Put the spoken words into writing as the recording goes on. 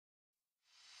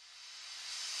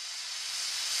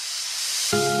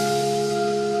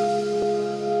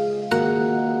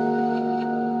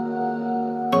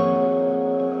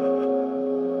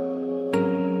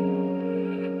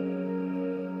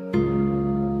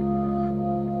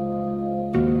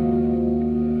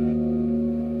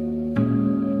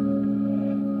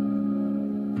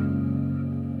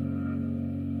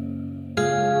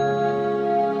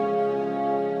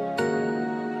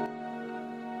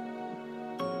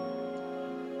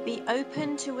Be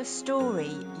open to a story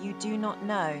you do not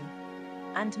know,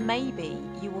 and maybe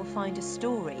you will find a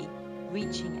story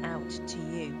reaching out to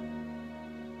you.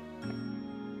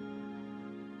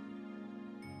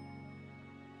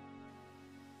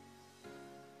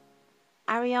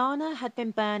 Ariana had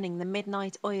been burning the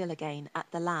midnight oil again at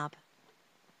the lab.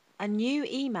 A new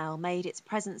email made its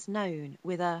presence known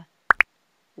with a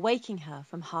waking her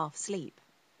from half sleep.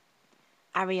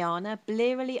 Ariana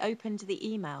blearily opened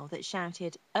the email that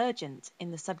shouted urgent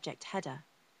in the subject header.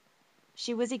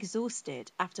 She was exhausted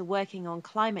after working on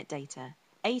climate data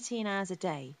 18 hours a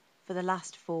day for the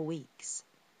last 4 weeks.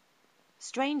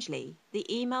 Strangely, the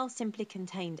email simply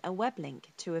contained a web link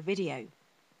to a video.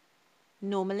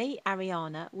 Normally,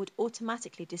 Ariana would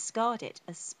automatically discard it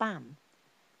as spam,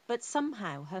 but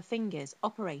somehow her fingers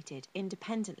operated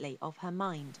independently of her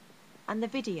mind, and the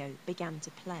video began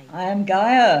to play. I am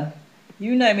Gaia.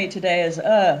 You know me today as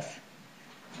Earth.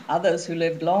 Others who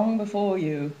lived long before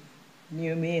you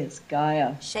knew me as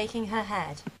Gaia. Shaking her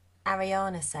head,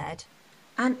 Ariana said,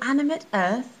 An animate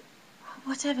Earth?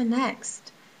 Whatever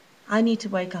next? I need to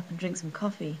wake up and drink some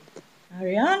coffee.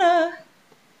 Ariana,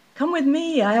 come with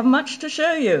me. I have much to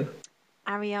show you.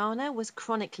 Ariana was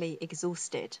chronically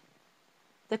exhausted.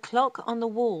 The clock on the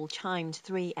wall chimed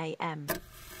 3 a.m.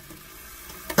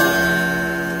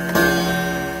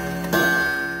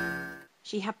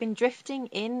 She had been drifting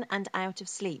in and out of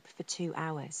sleep for 2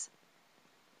 hours.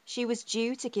 She was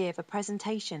due to give a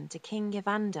presentation to King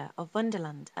Evander of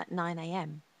Wonderland at 9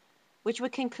 a.m, which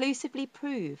would conclusively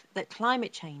prove that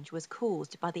climate change was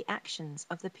caused by the actions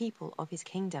of the people of his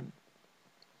kingdom.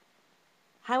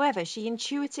 However, she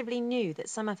intuitively knew that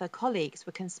some of her colleagues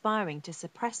were conspiring to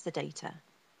suppress the data.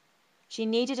 She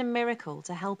needed a miracle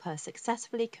to help her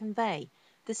successfully convey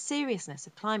the seriousness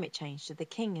of climate change to the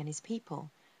king and his people,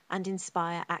 and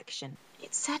inspire action.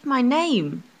 It said my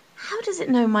name. How does it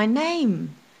know my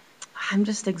name? I'm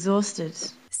just exhausted,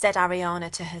 said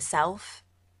Ariana to herself.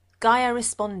 Gaia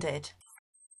responded.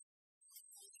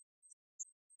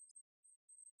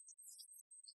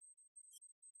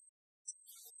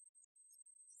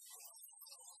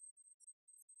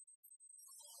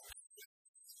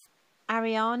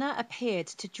 Ariana appeared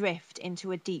to drift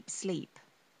into a deep sleep.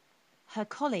 Her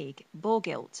colleague,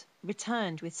 Borgilt,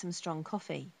 returned with some strong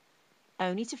coffee,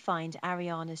 only to find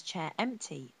Ariana's chair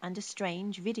empty and a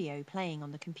strange video playing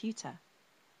on the computer.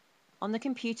 On the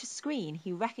computer screen,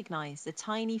 he recognized the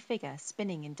tiny figure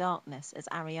spinning in darkness as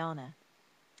Ariana,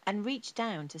 and reached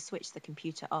down to switch the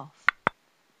computer off.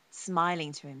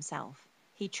 Smiling to himself,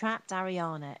 he trapped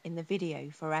Ariana in the video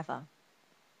forever.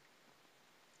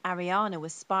 Ariana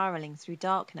was spiraling through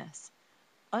darkness,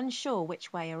 unsure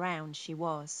which way around she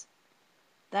was.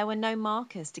 There were no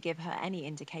markers to give her any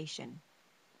indication.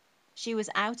 She was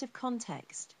out of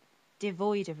context,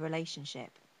 devoid of relationship,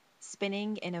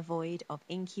 spinning in a void of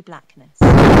inky blackness.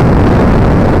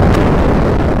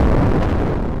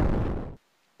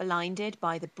 Blinded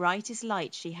by the brightest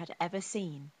light she had ever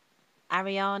seen,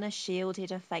 Ariana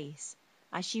shielded her face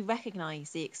as she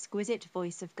recognized the exquisite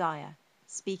voice of Gaia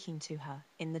speaking to her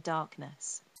in the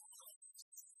darkness.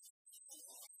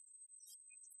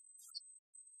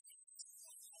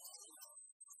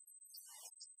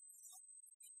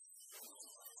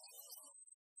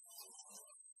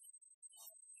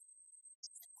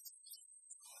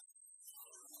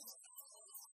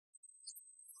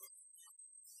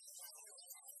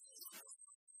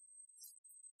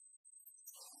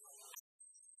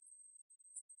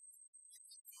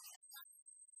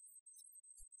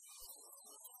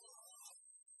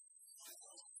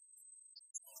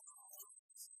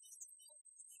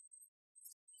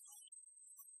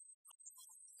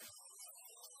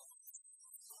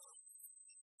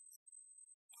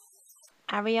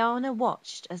 Ariana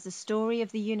watched as the story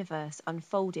of the universe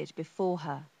unfolded before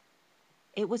her.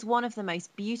 It was one of the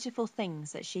most beautiful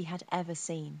things that she had ever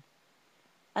seen.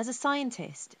 As a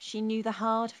scientist, she knew the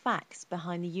hard facts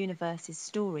behind the universe's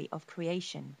story of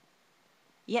creation.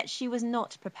 Yet she was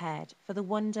not prepared for the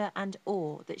wonder and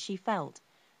awe that she felt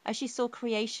as she saw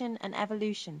creation and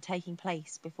evolution taking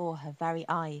place before her very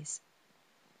eyes.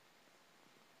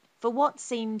 For what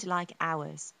seemed like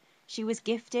hours, she was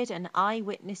gifted an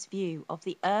eyewitness view of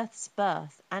the Earth's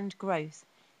birth and growth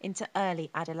into early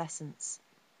adolescence.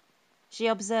 She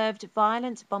observed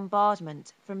violent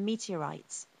bombardment from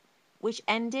meteorites, which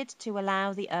ended to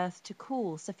allow the Earth to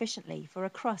cool sufficiently for a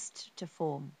crust to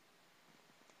form.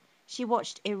 She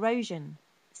watched erosion,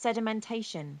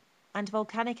 sedimentation, and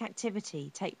volcanic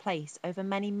activity take place over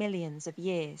many millions of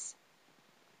years.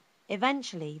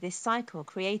 Eventually, this cycle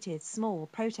created small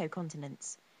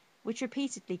protocontinents, which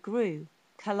repeatedly grew,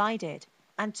 collided,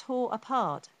 and tore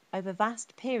apart over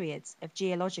vast periods of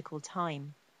geological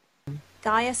time.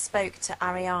 Gaia spoke to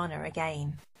Ariana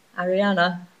again.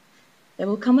 Ariana, there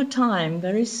will come a time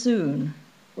very soon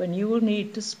when you will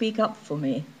need to speak up for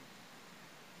me,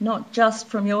 not just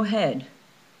from your head,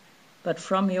 but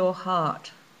from your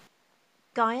heart.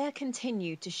 Gaia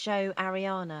continued to show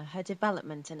Ariana her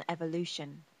development and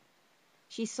evolution.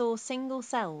 She saw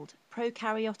single-celled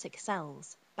prokaryotic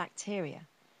cells, bacteria,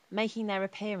 making their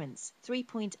appearance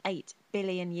 3.8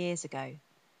 billion years ago,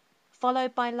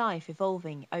 followed by life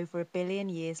evolving over 1 billion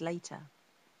years later.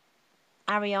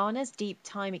 Ariana's deep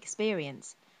time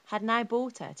experience had now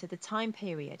brought her to the time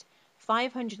period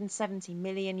 570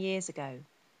 million years ago,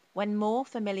 when more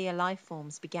familiar life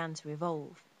forms began to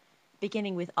evolve,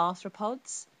 beginning with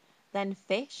arthropods, then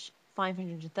fish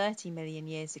 530 million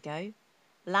years ago,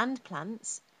 land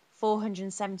plants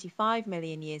 475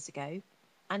 million years ago,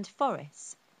 and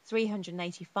forests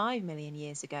 385 million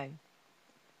years ago.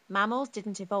 Mammals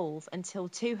didn't evolve until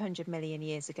 200 million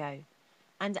years ago,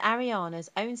 and Ariana's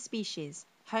own species,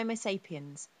 Homo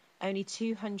sapiens, only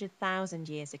 200,000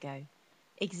 years ago,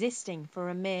 existing for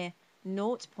a mere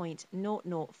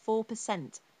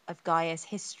 0.004% of Gaia's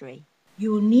history.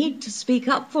 You will need to speak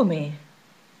up for me,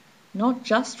 not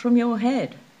just from your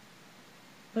head,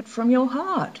 but from your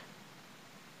heart.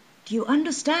 Do you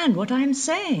understand what I am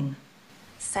saying?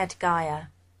 Said Gaia.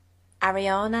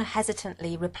 Ariana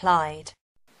hesitantly replied.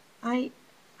 I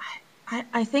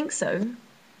think so.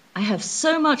 I have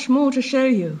so much more to show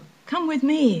you. Come with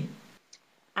me.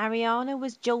 Ariana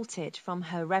was jolted from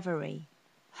her reverie,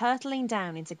 hurtling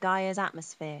down into Gaia's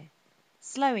atmosphere,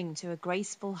 slowing to a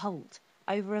graceful halt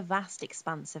over a vast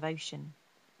expanse of ocean.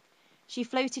 She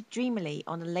floated dreamily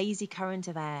on a lazy current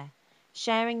of air,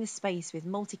 sharing the space with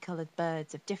multicoloured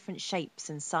birds of different shapes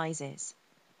and sizes.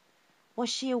 Was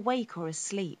she awake or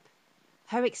asleep?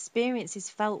 Her experiences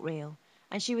felt real,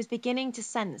 and she was beginning to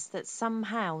sense that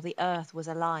somehow the earth was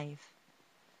alive.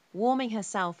 Warming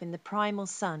herself in the primal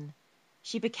sun,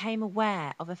 she became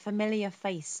aware of a familiar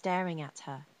face staring at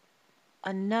her.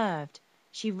 Unnerved,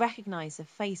 she recognised the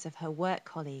face of her work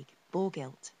colleague,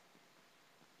 Borghild.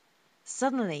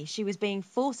 Suddenly, she was being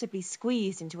forcibly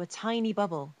squeezed into a tiny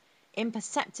bubble,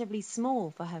 imperceptibly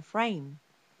small for her frame.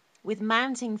 With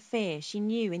mounting fear, she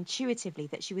knew intuitively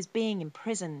that she was being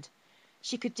imprisoned.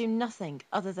 She could do nothing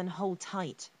other than hold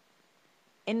tight.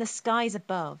 In the skies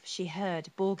above, she heard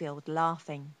Borghild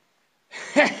laughing.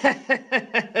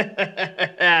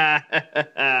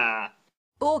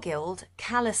 Borghild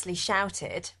callously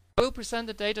shouted. I will present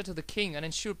the data to the king and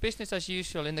ensure business as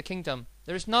usual in the kingdom.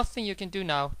 There is nothing you can do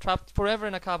now, trapped forever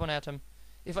in a carbon atom.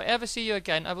 If I ever see you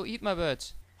again, I will eat my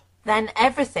words. Then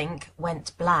everything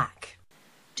went black.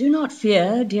 Do not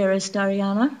fear, dearest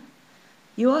Ariana.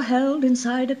 You are held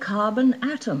inside a carbon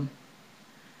atom.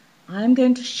 I am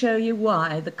going to show you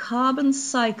why the carbon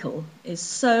cycle is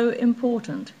so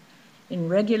important in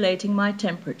regulating my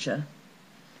temperature.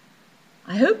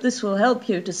 I hope this will help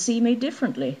you to see me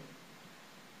differently.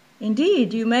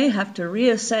 Indeed, you may have to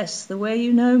reassess the way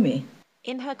you know me.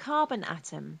 In her carbon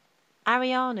atom,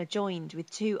 Ariana joined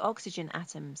with 2 oxygen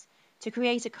atoms to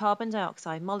create a carbon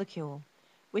dioxide molecule,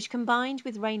 which combined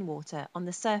with rainwater on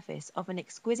the surface of an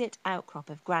exquisite outcrop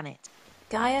of granite.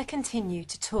 Gaia continued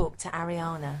to talk to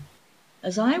Ariana.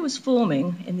 As I was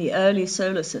forming in the early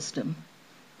solar system,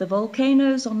 the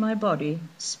volcanoes on my body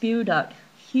spewed out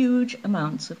huge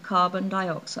amounts of carbon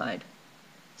dioxide,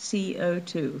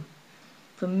 CO2,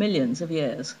 for millions of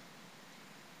years.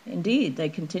 Indeed, they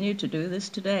continue to do this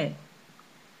today.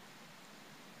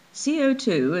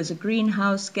 CO2 is a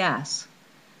greenhouse gas,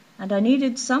 and I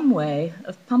needed some way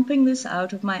of pumping this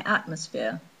out of my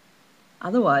atmosphere.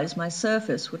 Otherwise, my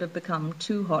surface would have become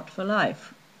too hot for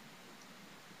life.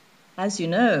 As you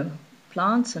know,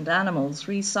 plants and animals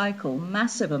recycle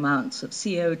massive amounts of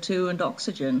CO2 and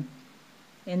oxygen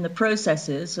in the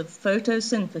processes of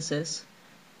photosynthesis,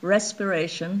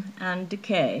 respiration, and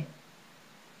decay.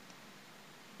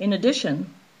 In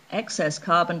addition, excess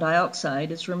carbon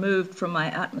dioxide is removed from my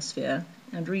atmosphere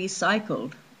and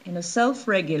recycled in a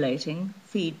self-regulating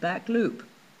feedback loop.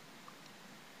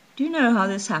 Do you know how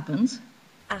this happens?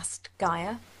 Asked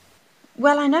Gaia.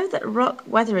 Well, I know that rock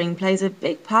weathering plays a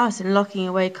big part in locking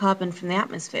away carbon from the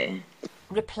atmosphere.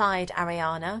 Replied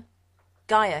Ariana.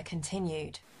 Gaia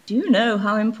continued. Do you know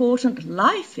how important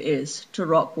life is to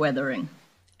rock weathering?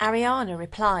 Ariana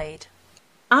replied.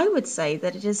 I would say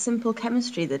that it is simple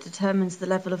chemistry that determines the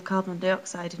level of carbon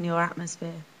dioxide in your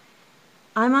atmosphere.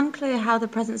 I'm unclear how the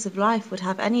presence of life would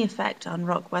have any effect on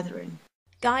rock weathering.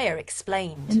 Gaia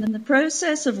explained. In the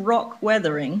process of rock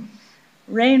weathering,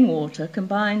 Rainwater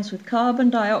combines with carbon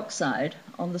dioxide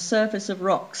on the surface of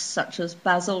rocks such as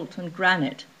basalt and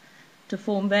granite to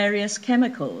form various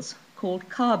chemicals called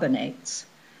carbonates,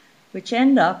 which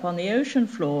end up on the ocean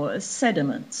floor as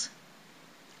sediments.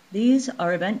 These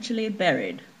are eventually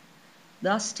buried,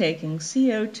 thus taking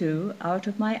CO2 out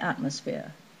of my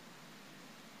atmosphere.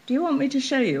 Do you want me to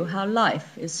show you how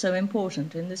life is so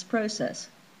important in this process?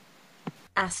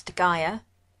 Asked Gaia.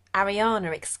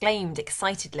 Ariana exclaimed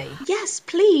excitedly. Yes,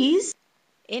 please.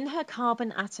 In her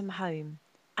carbon atom home,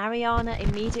 Ariana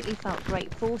immediately felt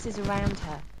great forces around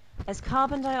her as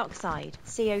carbon dioxide,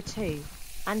 CO2,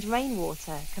 and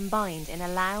rainwater combined in a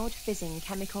loud fizzing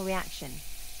chemical reaction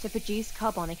to produce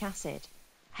carbonic acid,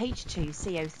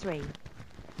 H2CO3.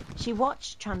 She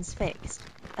watched transfixed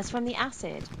as from the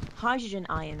acid, hydrogen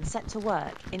ions set to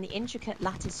work in the intricate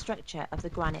lattice structure of the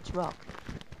granite rock,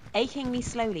 achingly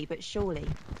slowly but surely,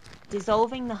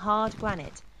 dissolving the hard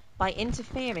granite by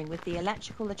interfering with the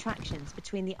electrical attractions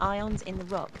between the ions in the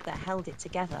rock that held it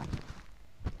together.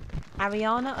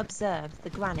 Ariana observed the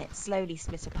granite slowly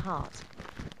split apart,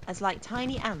 as like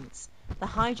tiny ants, the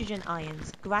hydrogen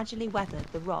ions gradually weathered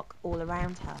the rock all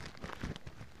around her.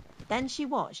 Then she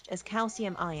watched as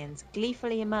calcium ions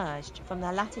gleefully emerged from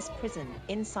their lattice prison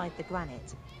inside the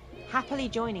granite, happily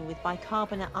joining with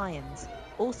bicarbonate ions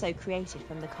also created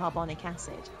from the carbonic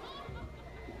acid.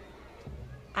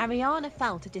 Ariana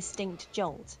felt a distinct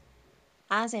jolt,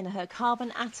 as in her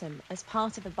carbon atom as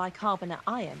part of a bicarbonate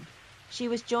ion, she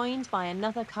was joined by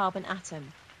another carbon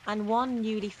atom and one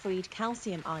newly freed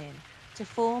calcium ion to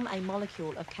form a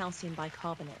molecule of calcium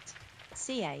bicarbonate,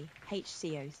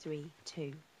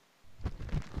 CaHCO3-2.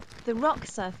 The rock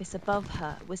surface above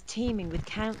her was teeming with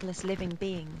countless living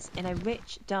beings in a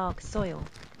rich, dark soil,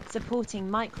 supporting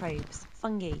microbes,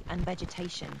 fungi, and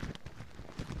vegetation.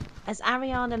 As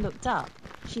Ariana looked up,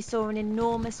 she saw an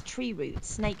enormous tree root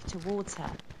snake towards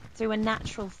her through a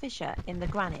natural fissure in the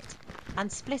granite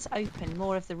and split open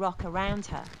more of the rock around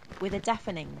her with a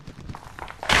deafening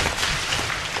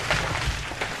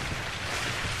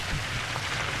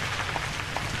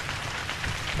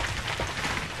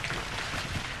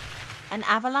An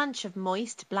avalanche of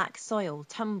moist black soil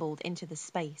tumbled into the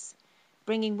space,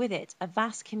 bringing with it a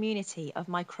vast community of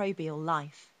microbial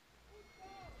life.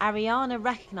 Ariana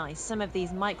recognized some of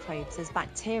these microbes as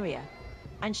bacteria,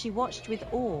 and she watched with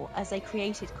awe as they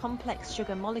created complex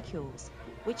sugar molecules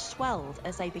which swelled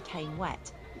as they became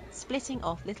wet, splitting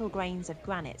off little grains of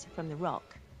granite from the rock.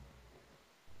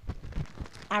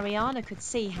 Ariana could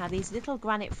see how these little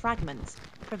granite fragments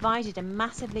provided a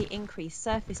massively increased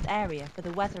surface area for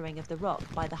the weathering of the rock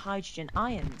by the hydrogen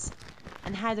ions,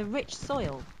 and how the rich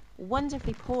soil,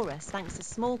 wonderfully porous thanks to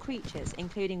small creatures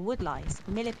including woodlice,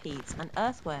 millipedes and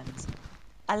earthworms,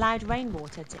 allowed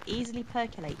rainwater to easily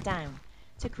percolate down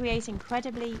to create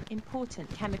incredibly important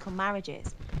chemical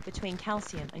marriages between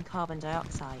calcium and carbon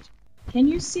dioxide. Can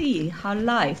you see how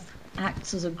life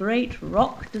acts as a great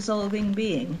rock-dissolving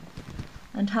being,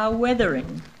 and how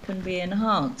weathering can be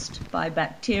enhanced by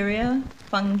bacteria,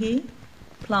 fungi,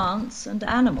 plants and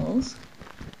animals?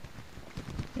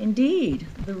 Indeed,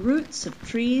 the roots of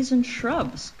trees and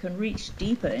shrubs can reach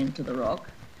deeper into the rock,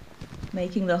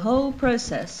 making the whole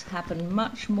process happen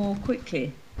much more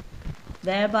quickly,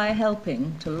 thereby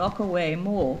helping to lock away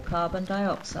more carbon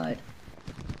dioxide.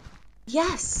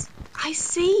 Yes, I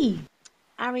see.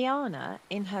 Ariana,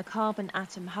 in her carbon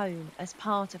atom home as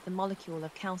part of the molecule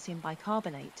of calcium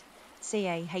bicarbonate,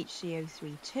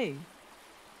 CaHCO3-2,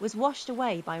 was washed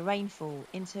away by rainfall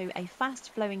into a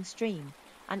fast-flowing stream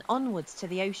and onwards to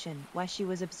the ocean, where she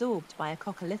was absorbed by a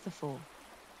coccolithophore,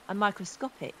 a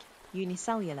microscopic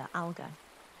unicellular alga.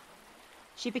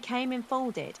 She became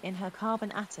enfolded in her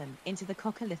carbon atom into the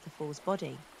coccolithophore's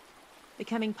body,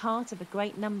 becoming part of a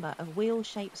great number of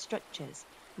wheel-shaped structures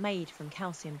made from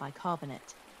calcium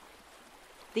bicarbonate.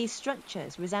 These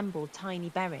structures resembled tiny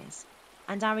berries,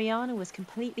 and Ariana was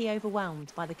completely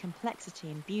overwhelmed by the complexity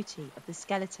and beauty of the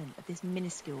skeleton of this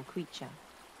minuscule creature.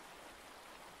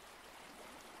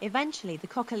 Eventually, the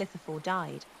coccolithophore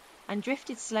died and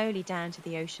drifted slowly down to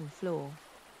the ocean floor.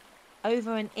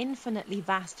 Over an infinitely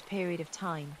vast period of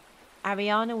time,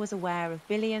 Ariana was aware of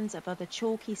billions of other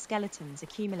chalky skeletons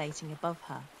accumulating above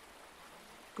her.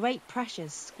 Great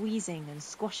pressures squeezing and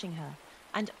squashing her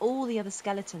and all the other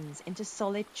skeletons into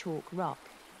solid chalk rock,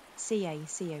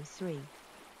 CaCO3,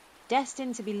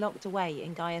 destined to be locked away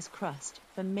in Gaia's crust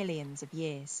for millions of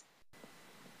years.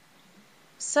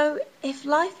 So, if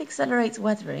life accelerates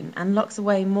weathering and locks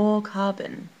away more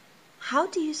carbon, how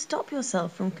do you stop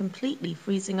yourself from completely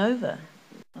freezing over?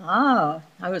 Ah,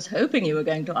 I was hoping you were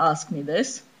going to ask me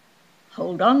this.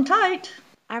 Hold on tight.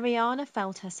 Ariana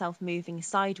felt herself moving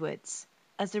sidewards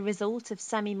as a result of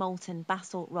semi-molten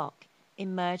basalt rock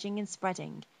emerging and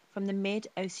spreading from the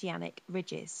mid-oceanic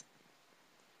ridges.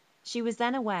 She was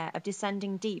then aware of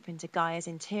descending deep into Gaia's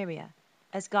interior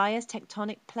as Gaia's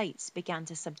tectonic plates began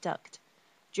to subduct,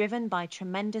 driven by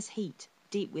tremendous heat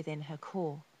deep within her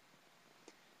core.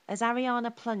 As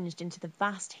Ariana plunged into the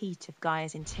vast heat of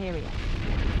Gaia's interior,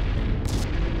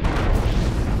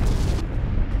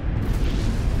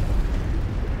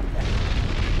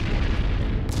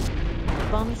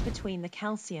 the bonds between the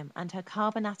calcium and her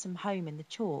carbon atom home in the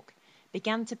chalk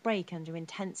began to break under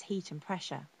intense heat and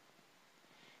pressure.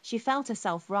 She felt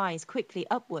herself rise quickly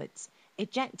upwards,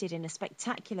 ejected in a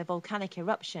spectacular volcanic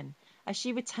eruption as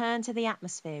she returned to the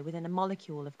atmosphere within a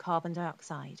molecule of carbon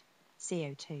dioxide,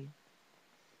 CO2.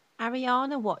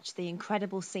 Ariana watched the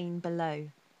incredible scene below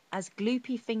as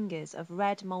gloopy fingers of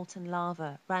red molten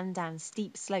lava ran down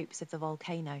steep slopes of the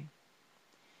volcano.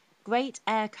 Great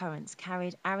air currents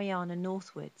carried Ariana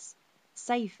northwards,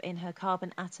 safe in her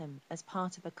carbon atom as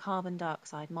part of a carbon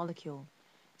dioxide molecule,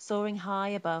 soaring high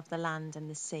above the land and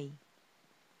the sea.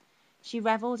 She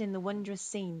revelled in the wondrous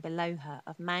scene below her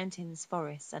of mountains,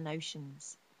 forests, and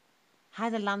oceans. How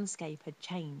the landscape had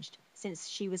changed since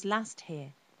she was last here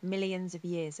millions of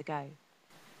years ago.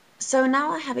 So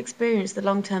now I have experienced the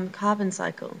long-term carbon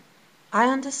cycle. I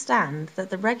understand that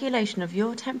the regulation of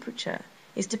your temperature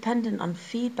is dependent on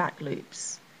feedback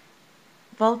loops.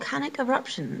 Volcanic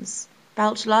eruptions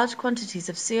belch large quantities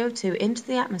of CO2 into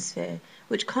the atmosphere,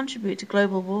 which contribute to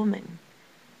global warming.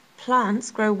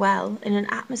 Plants grow well in an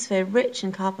atmosphere rich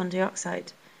in carbon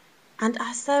dioxide, and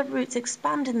as their roots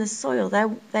expand in the soil,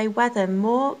 they weather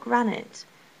more granite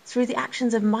through the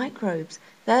actions of microbes,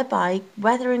 thereby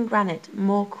weathering granite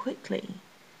more quickly.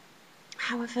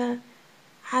 However,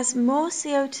 as more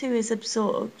CO2 is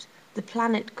absorbed, the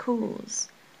planet cools,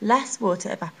 less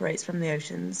water evaporates from the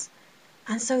oceans,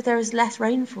 and so there is less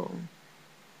rainfall.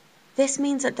 This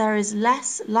means that there is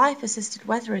less life-assisted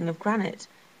weathering of granite,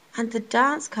 and the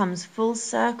dance comes full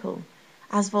circle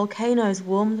as volcanoes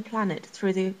warm the planet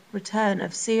through the return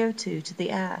of CO2 to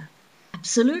the air.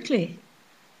 Absolutely.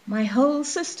 My whole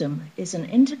system is an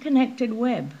interconnected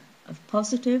web of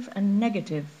positive and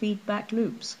negative feedback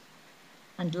loops,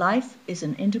 and life is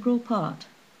an integral part,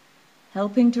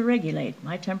 helping to regulate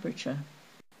my temperature.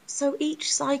 So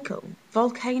each cycle,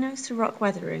 volcanoes to rock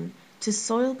weathering, to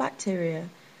soil bacteria,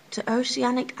 to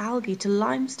oceanic algae, to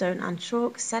limestone and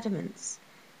chalk sediments,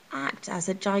 act as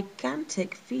a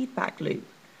gigantic feedback loop,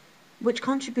 which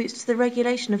contributes to the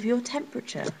regulation of your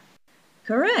temperature.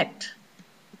 Correct.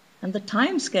 And the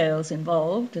timescales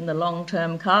involved in the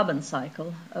long-term carbon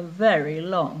cycle are very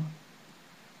long.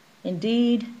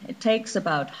 Indeed, it takes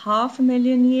about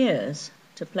 500,000 years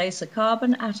to place a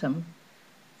carbon atom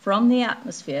from the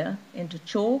atmosphere into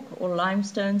chalk or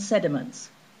limestone sediments.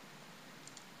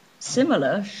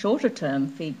 Similar shorter-term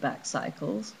feedback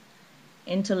cycles,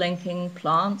 interlinking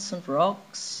plants and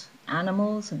rocks,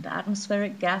 animals and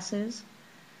atmospheric gases,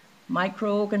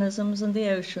 microorganisms and the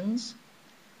oceans,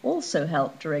 also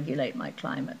help to regulate my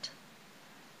climate.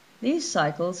 These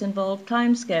cycles involve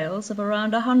timescales of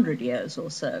around 100 years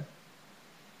or so.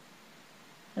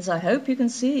 As I hope you can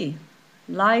see,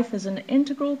 life is an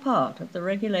integral part of the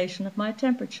regulation of my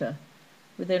temperature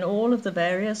within all of the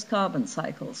various carbon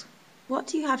cycles.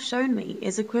 What you have shown me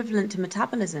is equivalent to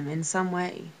metabolism in some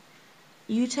way.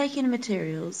 You take in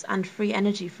materials and free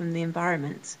energy from the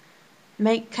environment,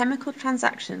 make chemical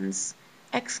transactions,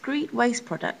 excrete waste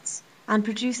products, and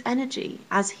produce energy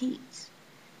as heat.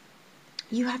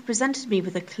 You have presented me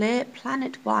with a clear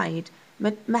planet-wide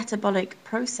metabolic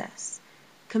process,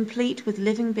 complete with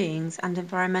living beings and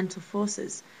environmental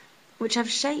forces, which have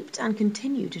shaped and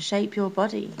continue to shape your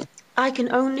body. I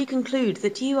can only conclude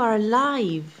that you are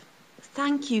alive.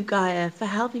 Thank you, Gaia, for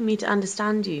helping me to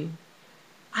understand you.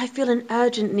 I feel an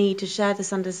urgent need to share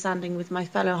this understanding with my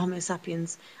fellow Homo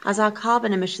sapiens, as our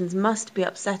carbon emissions must be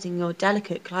upsetting your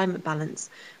delicate climate balance,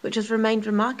 which has remained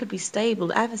remarkably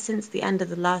stable ever since the end of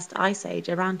the last ice age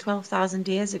around 12,000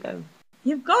 years ago.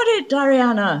 You've got it,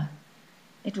 Dariana.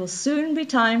 It will soon be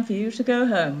time for you to go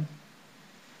home.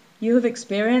 You have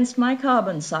experienced my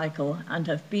carbon cycle and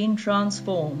have been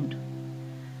transformed.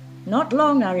 Not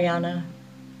long, Ariana.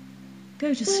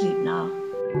 Go to sleep now.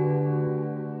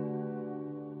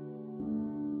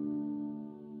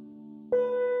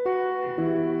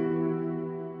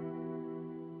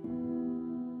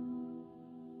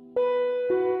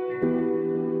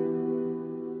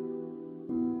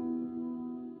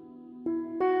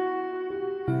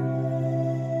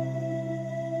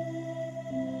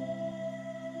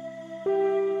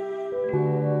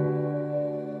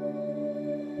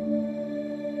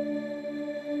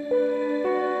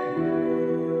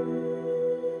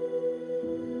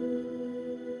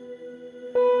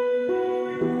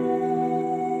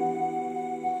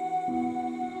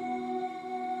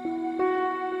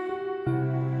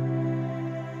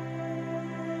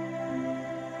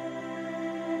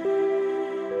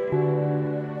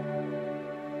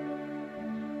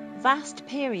 Vast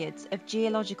periods of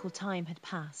geological time had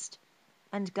passed,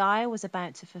 and Gaia was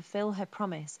about to fulfill her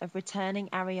promise of returning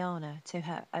Ariana to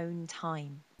her own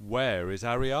time. Where is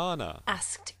Ariana?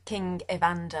 asked King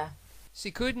Evander. She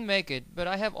couldn't make it, but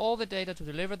I have all the data to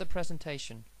deliver the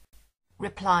presentation,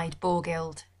 replied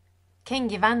Borghild.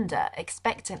 King Evander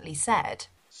expectantly said,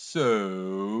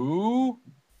 So,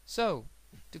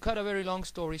 to cut a very long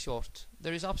story short,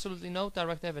 there is absolutely no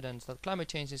direct evidence that climate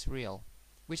change is real,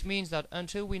 which means that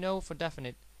until we know for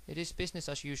definite, it is business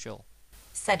as usual,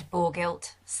 said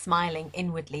Borghild, smiling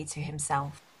inwardly to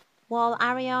himself. While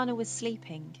Ariana was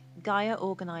sleeping, Gaia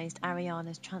organised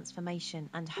Ariana's transformation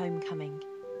and homecoming.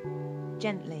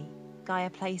 Gently, Gaia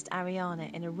placed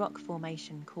Ariana in a rock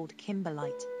formation called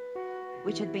kimberlite,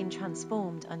 which had been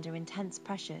transformed under intense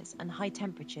pressures and high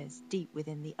temperatures deep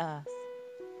within the earth.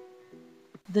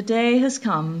 The day has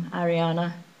come,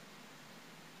 Ariana.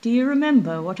 Do you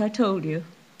remember what I told you?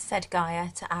 said Gaia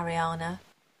to Ariana.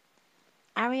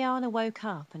 Ariana woke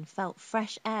up and felt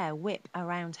fresh air whip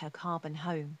around her carbon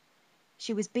home.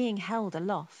 She was being held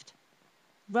aloft.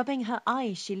 Rubbing her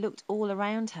eyes, she looked all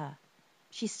around her.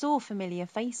 She saw familiar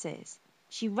faces.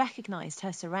 She recognised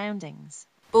her surroundings.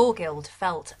 Borghild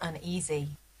felt uneasy.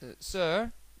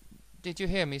 Sir? Did you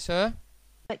hear me, sir?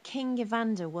 But King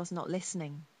Evander was not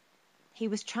listening. He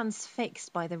was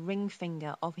transfixed by the ring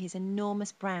finger of his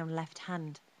enormous brown left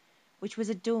hand, which was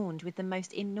adorned with the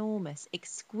most enormous,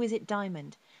 exquisite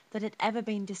diamond that had ever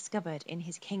been discovered in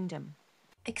his kingdom.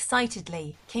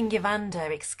 Excitedly, King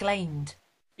Evander exclaimed,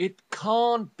 it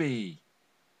can't be.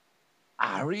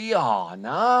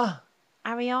 Ariana?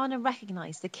 Ariana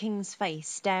recognised the king's face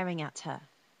staring at her.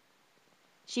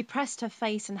 She pressed her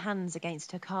face and hands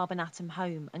against her carbon atom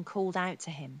home and called out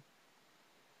to him.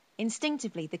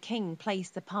 Instinctively, the king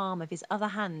placed the palm of his other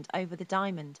hand over the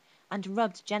diamond and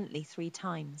rubbed gently 3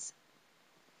 times.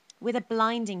 With a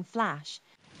blinding flash,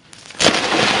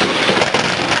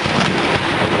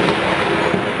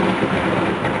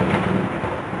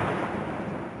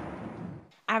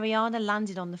 Ariana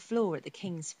landed on the floor at the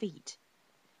king's feet.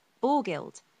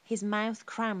 Borghild, his mouth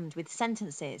crammed with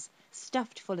sentences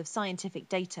stuffed full of scientific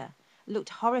data, looked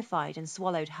horrified and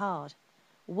swallowed hard,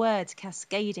 words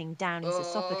cascading down his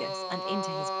esophagus and into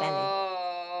his belly.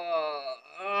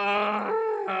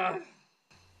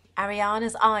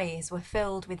 Ariana's eyes were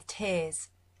filled with tears,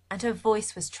 and her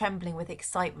voice was trembling with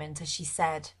excitement as she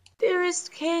said,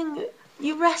 Dearest King,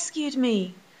 you rescued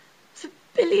me. For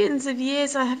billions of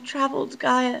years I have travelled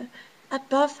Gaia,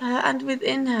 above her and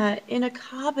within her, in a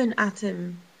carbon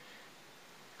atom.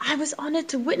 I was honoured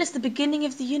to witness the beginning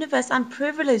of the universe and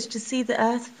privileged to see the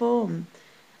earth form.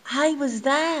 I was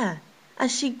there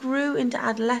as she grew into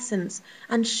adolescence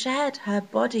and shed her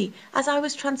body, as I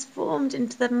was transformed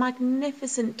into the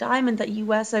magnificent diamond that you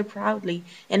wear so proudly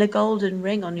in a golden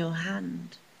ring on your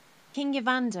hand. King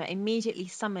Evander immediately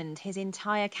summoned his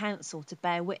entire council to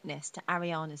bear witness to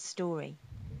Ariana's story.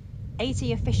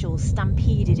 80 officials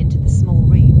stampeded into the small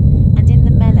room, and in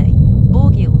the melee,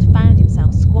 Borghild found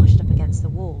himself squashed up against the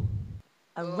wall.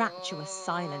 A rapturous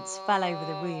silence fell over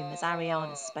the room as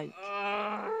Ariana spoke.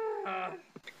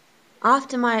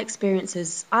 After my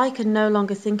experiences, I can no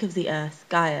longer think of the earth,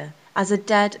 Gaia, as a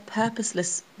dead,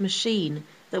 purposeless machine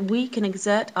that we can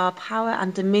exert our power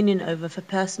and dominion over for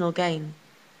personal gain.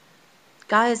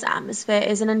 Gaia's atmosphere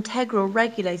is an integral,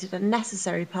 regulated and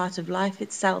necessary part of life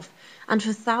itself, and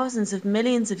for thousands of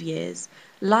millions of years,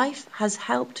 life has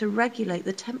helped to regulate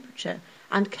the temperature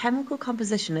and chemical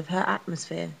composition of her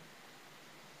atmosphere.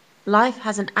 Life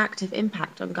has an active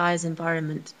impact on Gaia's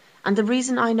environment, and the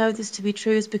reason I know this to be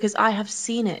true is because I have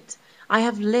seen it. I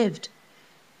have lived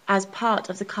as part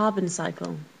of the carbon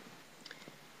cycle.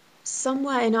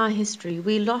 Somewhere in our history,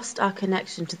 we lost our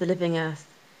connection to the living earth,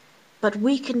 but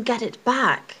we can get it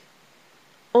back.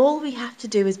 All we have to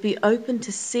do is be open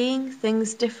to seeing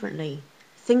things differently,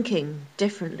 thinking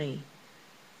differently.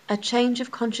 A change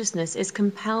of consciousness is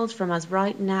compelled from us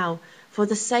right now for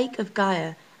the sake of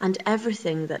Gaia and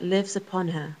everything that lives upon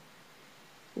her.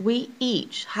 We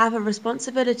each have a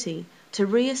responsibility to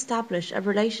re-establish a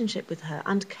relationship with her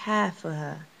and care for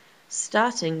her,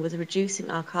 starting with reducing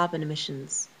our carbon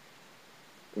emissions.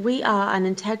 We are an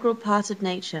integral part of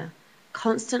nature,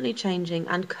 constantly changing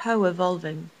and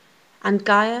co-evolving, and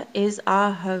Gaia is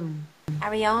our home.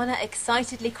 Ariana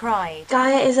excitedly cried,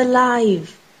 Gaia is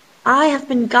alive! I have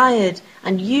been Gaia'd,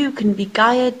 and you can be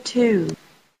Gaia'd too.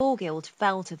 Borghild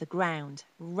fell to the ground,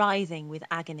 writhing with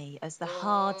agony as the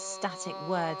hard, static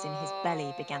words in his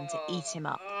belly began to eat him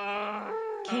up.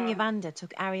 King Evander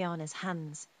took Ariana's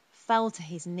hands, fell to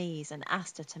his knees and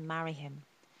asked her to marry him.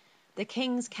 The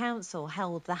king's council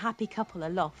held the happy couple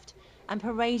aloft and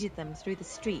paraded them through the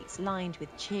streets lined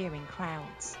with cheering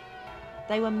crowds.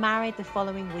 They were married the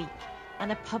following week,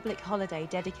 and a public holiday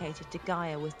dedicated to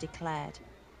Gaia was declared.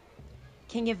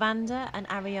 King Evander and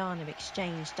Ariana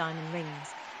exchanged diamond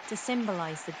rings to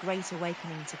symbolize the great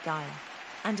awakening to Gaia,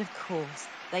 and of course,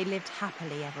 they lived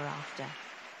happily ever after.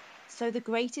 So the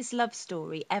greatest love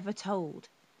story ever told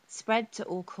spread to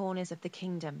all corners of the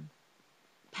kingdom.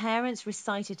 Parents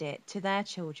recited it to their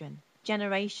children,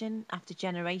 generation after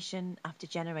generation after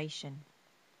generation.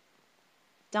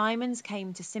 Diamonds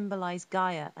came to symbolize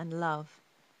Gaia and love,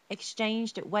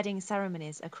 exchanged at wedding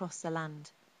ceremonies across the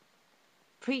land.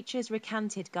 Preachers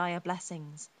recanted Gaia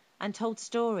blessings and told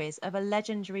stories of a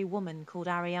legendary woman called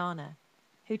Ariana,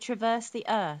 who traversed the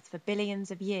earth for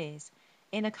billions of years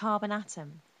in a carbon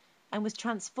atom and was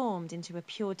transformed into a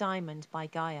pure diamond by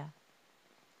Gaia.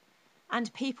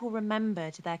 And people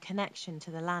remembered their connection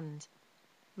to the land,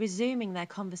 resuming their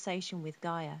conversation with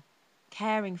Gaia,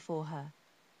 caring for her,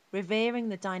 revering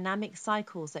the dynamic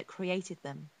cycles that created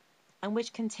them, and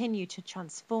which continue to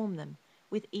transform them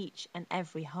with each and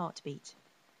every heartbeat.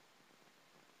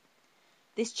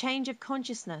 This change of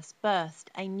consciousness birthed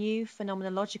a new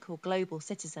phenomenological global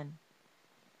citizen,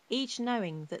 each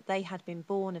knowing that they had been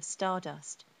born of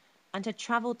stardust and had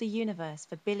travelled the universe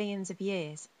for billions of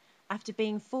years after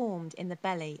being formed in the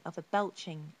belly of a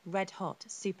belching, red-hot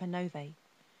supernovae,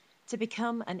 to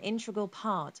become an integral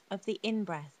part of the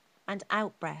in-breath and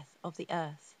out-breath of the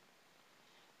earth,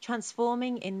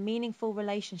 transforming in meaningful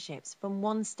relationships from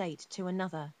one state to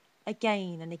another,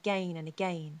 again and again and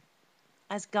again,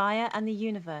 as Gaia and the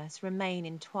universe remain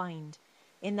entwined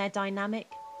in their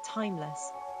dynamic,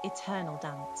 timeless, eternal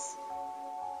dance.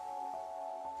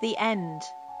 The end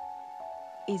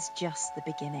is just the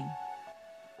beginning.